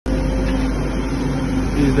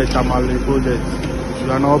This is the Tamale project. We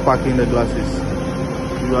are now packing the glasses.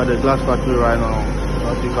 We are at the glass factory right now,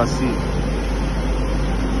 as you can see.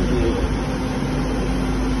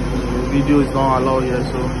 The video is not allowed here,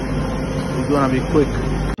 so it's gonna be quick.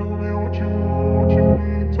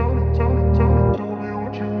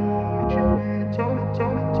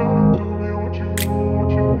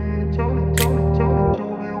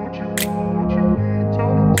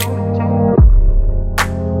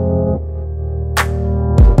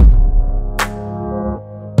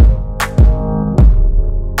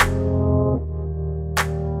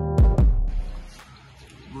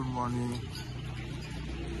 Good morning,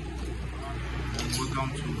 and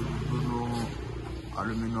welcome to Bruno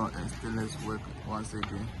Aluminium and Stainless work once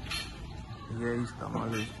again. Here is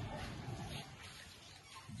Tamale.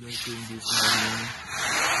 Just came this morning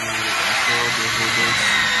to install the holders.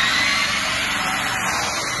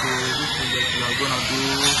 So this project we are gonna do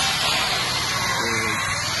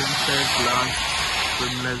tinted glass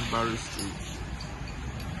frameless balustrades.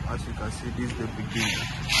 As you can see, this is the beginning.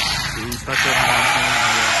 So we started mounting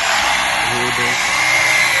our holders.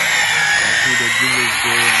 You can see the drill is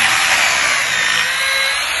going.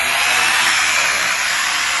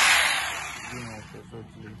 Doing it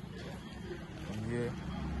perfectly. From here,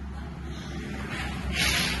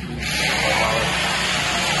 this is our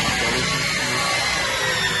installation tool.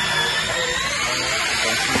 You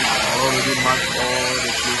can see I already marked all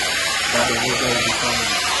the place that the holder is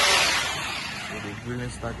becoming. So the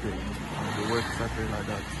drilling started, and the work started like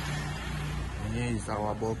that. And here is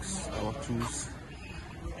our box, our tools,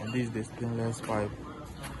 and this is the stainless pipe,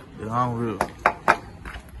 the handrail,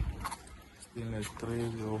 stainless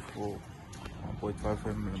 304, 1.5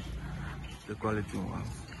 mm, the quality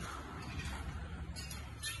ones.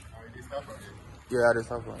 Yeah, the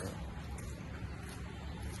stuff on here.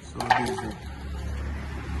 So this is it.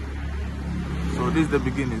 So this is the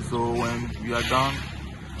beginning. So when we are done,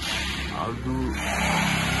 I'll do a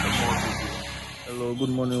more video. Hello, good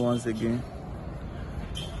morning once again.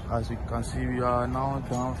 As you can see, we are now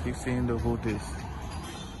done fixing the voltage.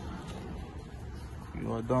 We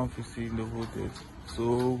are done fixing the voltage.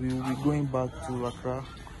 So we will be going back to Accra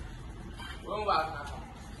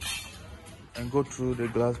and go through the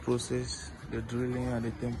glass process, the drilling and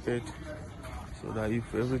the template, so that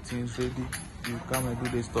if everything is ready, you come and do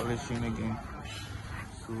the installation again.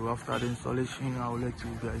 So after the installation, I will let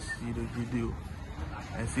you guys see the video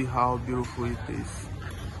and see how beautiful it is.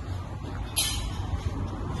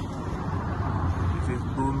 This is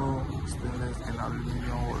Bruno Stainless and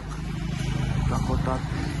Aluminium work. You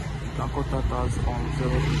can contact us on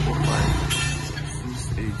 0245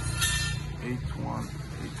 68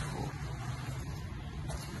 8184.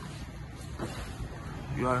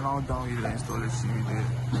 You are now done with the installation with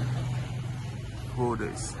the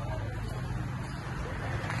holders.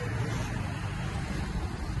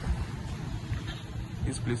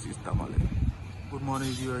 This place is Tamale. Good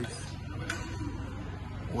morning, viewers.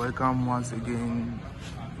 Welcome once again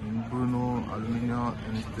in Bruno Aluminium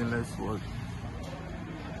and Stainless work.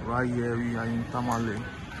 Right here we are in Tamale,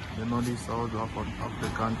 the northeast south of the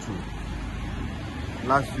country.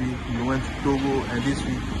 Last week we went to Togo, and this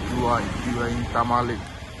week we are in Tamale.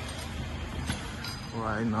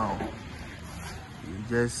 Right now, we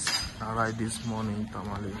just arrived this morning in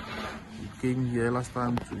Tamale. We came here last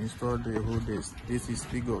time to install the holders. This is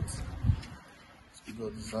spigot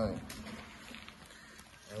design.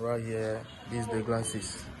 And right here, this is the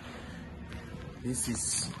glasses. This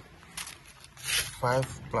is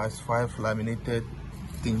 5+5 laminated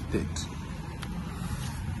tinted.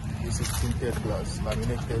 This is tinted glass,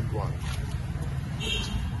 laminated one.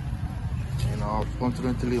 And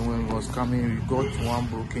unfortunately, when it was coming, we got one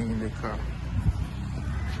broken in the car.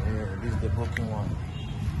 This is the broken one.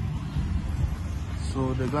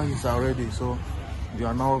 So the glasses are ready. So we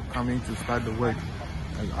are now coming to start the work.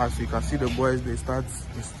 And as you can see, the boys, they start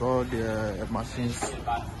install their machines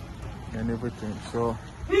and everything. So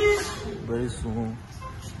very soon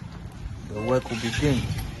the work will begin.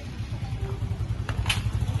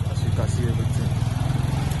 As you can see, everything.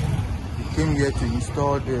 We came here to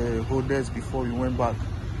install the holders before we went back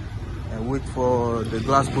and wait for the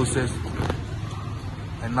glass process.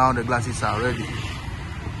 And now the glasses are ready.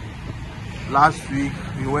 Last week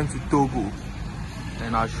we went to Togo,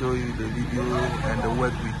 and I'll show you the video and the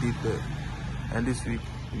work we did there. And this week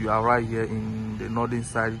we are right here in the northern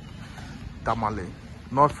side, Tamale,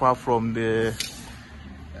 not far from the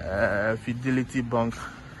Fidelity Bank.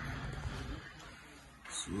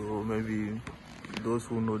 So maybe those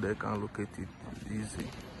who know, they can locate it easy.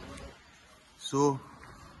 So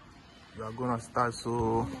we are gonna start.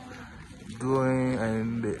 So During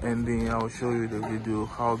and the ending, I'll show you the video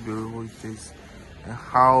how beautiful it is and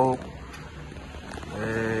how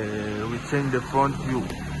we change the front view.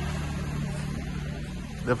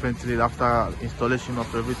 Definitely after installation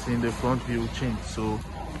of everything, the front view will change. So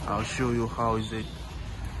I'll show you how is it.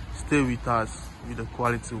 Stay with us with the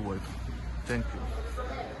quality work. Thank you.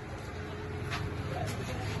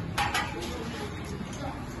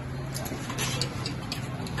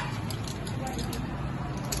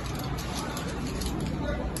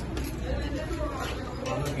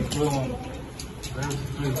 Very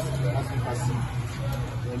straight, as you can see.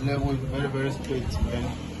 The level is very straight, man.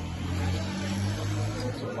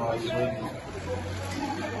 So now it's ready.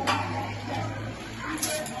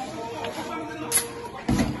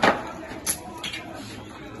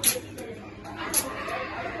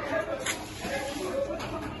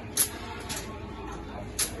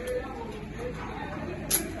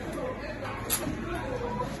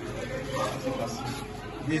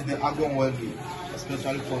 This is the argon welding,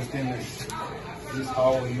 especially for stainless. This is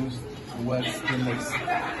how we use to weld stainless.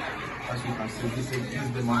 As you can see, this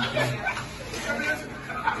is the machine.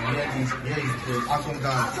 And here is the argon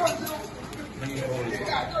gas. This is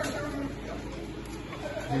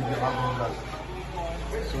the argon gas.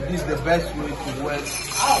 So this is the best way to weld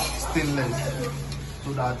stainless, so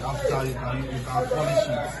that after you can polish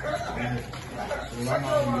it. So right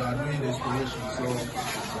now we are doing the installation. So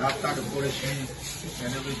after the polishing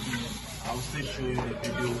and everything, I'll still show you the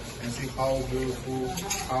video and see how beautiful,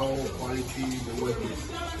 how quality the work is.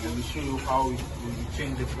 And we'll show you how we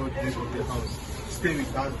change the front view of the house. Stay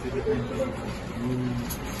with us till the end. You will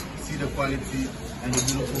see the quality and the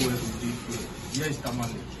beautiful work we did here. Here is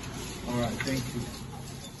Tamale. Alright, thank you.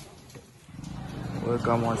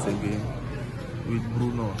 Welcome once again with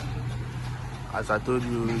Bruno. As I told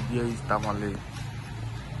you, here is Tamale.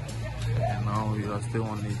 And now we are still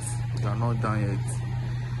on it. We are not done yet.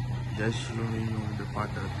 Just showing you the part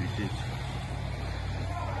that we did.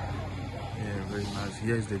 Yeah, very nice.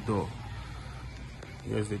 Here's the door.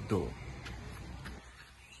 Here's the door.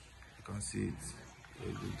 You can see it.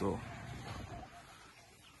 Here's the door.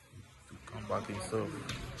 Come back itself.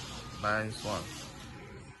 Nice one.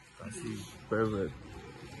 You can see it. Perfect.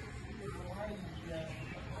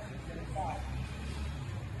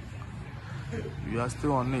 We are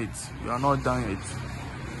still on it. We are not done yet.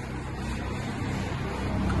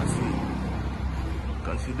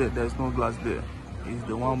 You can see that there's no glass there. It's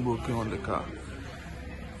the one broken on the car.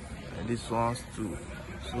 And this one's too.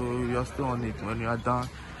 So we are still on it. When we are done,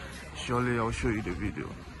 surely I'll show you the video.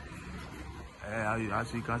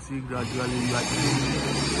 As you can see, gradually we are changing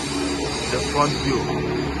the front view.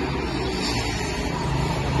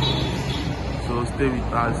 So stay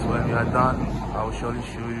with us. When we are done, I'll surely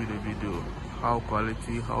show you the video. How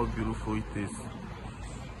quality, how beautiful it is.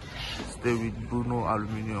 Stay with Bruno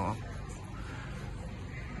Aluminium,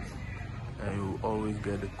 and you will always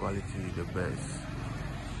get the quality, the best.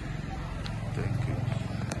 Thank you.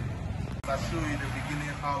 I'll show you in the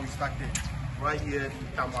beginning how we started. Right here in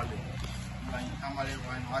Tamale. We are in Tamale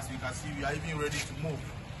right now. As you can see, we are even ready to move.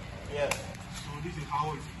 Yeah. So this is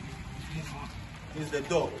how it moves on. This is the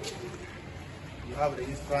door. You have the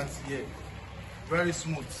instruments here. Very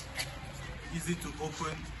smooth. Easy to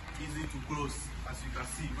open, easy to close. As you can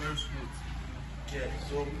see, very smooth. Yeah,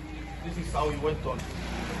 so this is how it went on.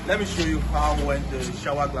 Let me show you how went the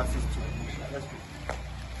shower glasses too. Let's go.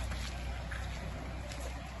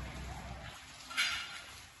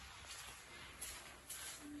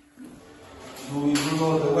 So we do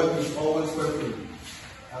know the work is always perfect,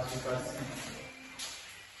 as you can see.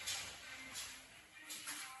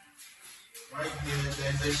 Right here,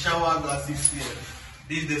 there's a shower glasses here.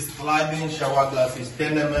 This is the sliding shower glasses,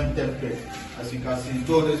 10 mm template. As you can see,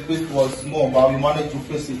 though the space was small, but we managed to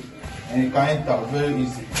face it and it can enter very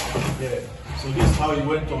easy. Yeah. So this is how it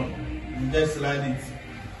went on. You just slide it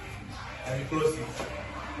and you close it.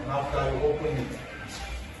 And after you open it,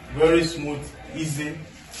 very smooth, easy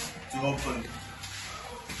to open.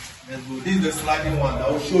 Let's go. This is the sliding one. I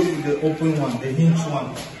will show you the open one, the hinge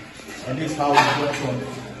one. And this is how it went on.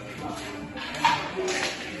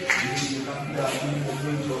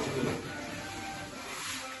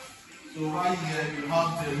 So right here you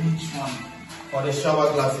have the hinge one for the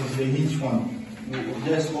shower glasses, the hinge one. You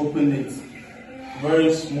just open it,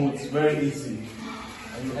 very smooth, very easy,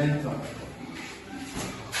 and you enter.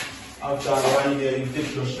 After right here you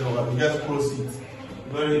take your shower, you just close it,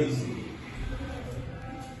 very easy.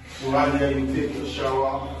 So right here you take your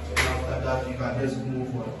shower, and after that you can just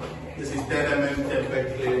move on. This is 10 mm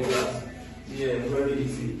tempered clear glass. Yeah, very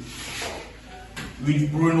easy.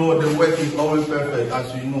 With Bruno, the work is always perfect,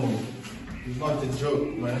 as you know. It's not a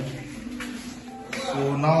joke, man.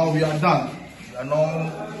 So now we are done.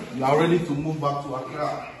 We are ready to move back to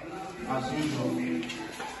Accra as usual.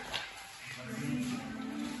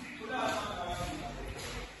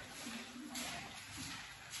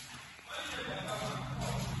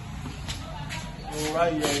 So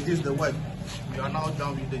right here, this is the work. We are now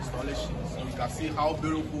done with the installation. So you can see how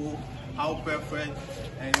beautiful, how perfect,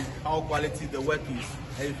 and how quality the work is.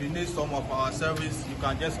 And if you need some of our service, you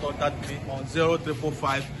can just contact me on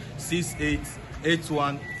 0555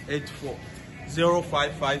 688184.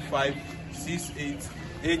 0555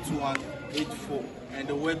 688184, and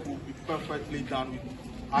the work will be perfectly done.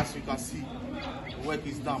 As you can see, the work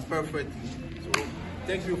is done perfectly. So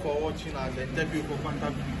thank you for watching us, and thank you for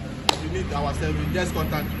contacting me. If you need our service, just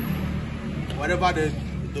contact me. Whatever the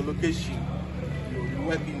location, you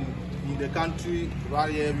work in the country.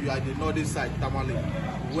 Right here we are the northern side, Tamale.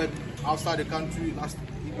 We work outside the country.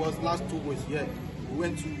 It was last 2 weeks. Yeah, we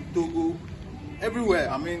went to Togo, everywhere.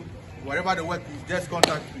 I mean, whatever the work is, just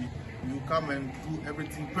contact me. We will come and do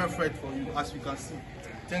everything perfect for you, as you can see.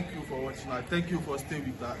 Thank you for watching. Thank you for staying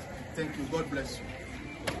with us. Thank you. God bless you.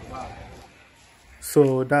 Wow.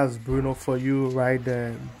 So that's Bruno for you right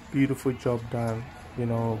there. Beautiful job done,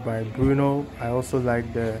 by Bruno. I also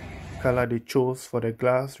like the color they chose for the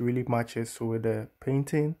glass, really matches with the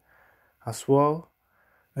painting as well.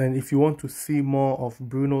 And if you want to see more of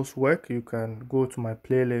Bruno's work, you can go to my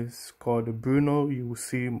playlist called Bruno. You will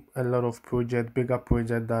see a lot of bigger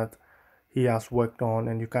project that he has worked on,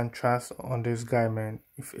 and you can trust on this guy, man.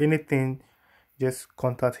 If anything, just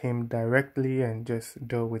contact him directly and just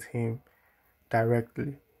deal with him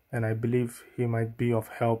directly, and I believe he might be of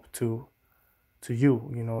help to you.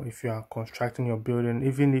 If you are constructing your building,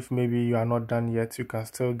 even if maybe you are not done yet, you can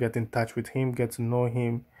still get in touch with him, get to know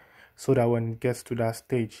him, so that when it gets to that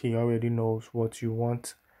stage, he already knows what you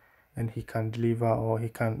want and he can deliver, or he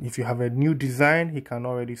can, if you have a new design, he can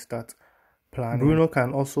already start planning. Bruno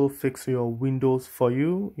can also fix your windows for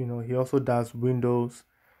you. He also does windows.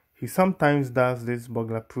 He sometimes does this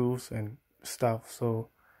burglar proofs and stuff. So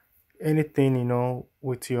anything,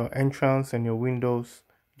 with your entrance and your windows,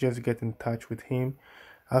 just get in touch with him.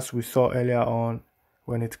 As we saw earlier on,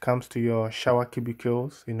 when it comes to your shower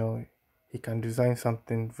cubicles, he can design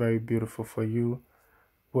something very beautiful for you,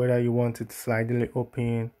 whether you want it slidingly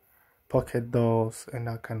open, pocket doors, and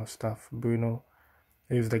that kind of stuff. Bruno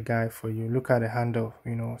is the guy for you. Look at the handle,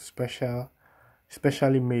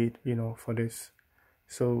 specially made, for this.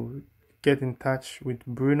 So get in touch with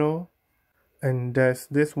Bruno. And there's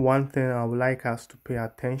this one thing I would like us to pay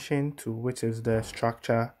attention to, which is the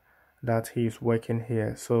structure that he's working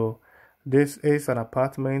here. So this is an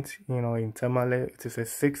apartment, in Tamale. It is a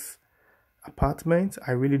 6 apartment.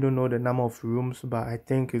 I really don't know the number of rooms, but I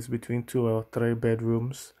think it's between 2 or 3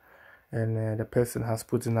 bedrooms. And the person has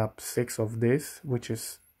put in up 6 of this, which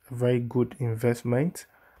is a very good investment.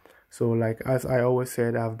 So like, as I always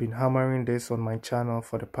said, I've been hammering this on my channel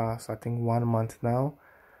for the past, I think, 1 month now,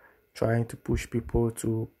 trying to push people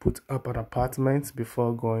to put up an apartment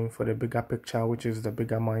before going for the bigger picture, which is the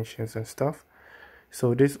bigger mansions and stuff.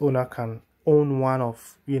 So this owner can own one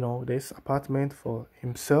of, this apartment for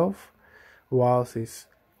himself, whilst he's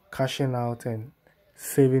cashing out and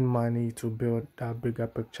saving money to build that bigger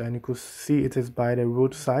picture. And you could see it is by the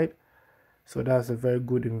roadside, so that's a very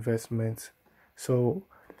good investment. So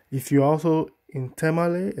if you're also in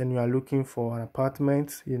Tamale and you are looking for an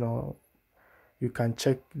apartment, you can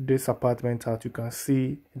check this apartment out. You can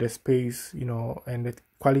see the space, and the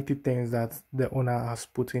quality things that the owner has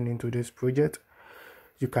put into this project.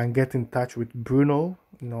 You can get in touch with Bruno.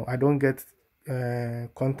 I don't get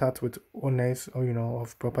contact with owners or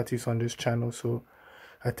of properties on this channel, so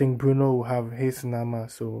I think Bruno will have his number.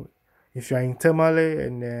 So if you are in Tamale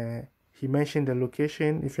and he mentioned the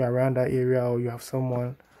location, if you're around that area or you have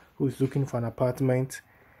someone who is looking for an apartment,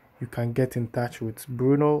 you can get in touch with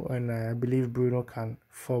Bruno, and I believe Bruno can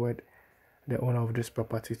forward the owner of this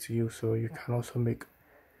property to you, so you can also make,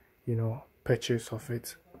 purchase of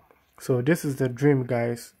it. So this is the dream,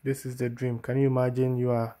 guys. This is the dream. Can you imagine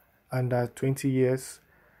you are under 20 years,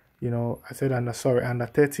 under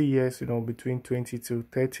 30 years, between 20 to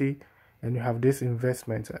 30, and you have this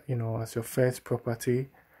investment, as your first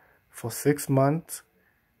property for 6 months.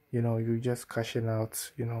 You just cashing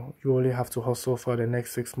out. You only have to hustle for the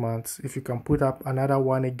next 6 months. If you can put up another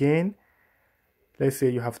one again, let's say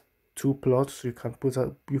you have 2 plots, you can put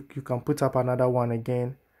up you can put up another one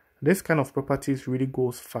again. This kind of properties really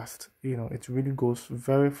goes fast. It really goes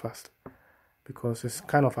very fast because it's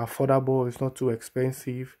kind of affordable. It's not too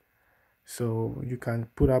expensive, so you can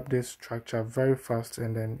put up this structure very fast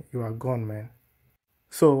and then you are gone, man.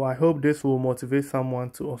 So I hope this will motivate someone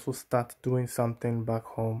to also start doing something back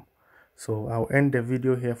home. So I'll end the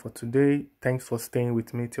video here for today. Thanks for staying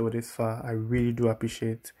with me till this far. I really do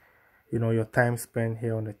appreciate your time spent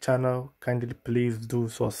here on the channel. Kindly please do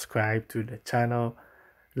subscribe to the channel,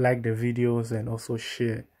 like the videos, and also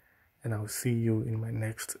share. And I'll see you in my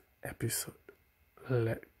next episode.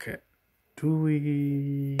 Let's do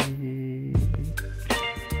it.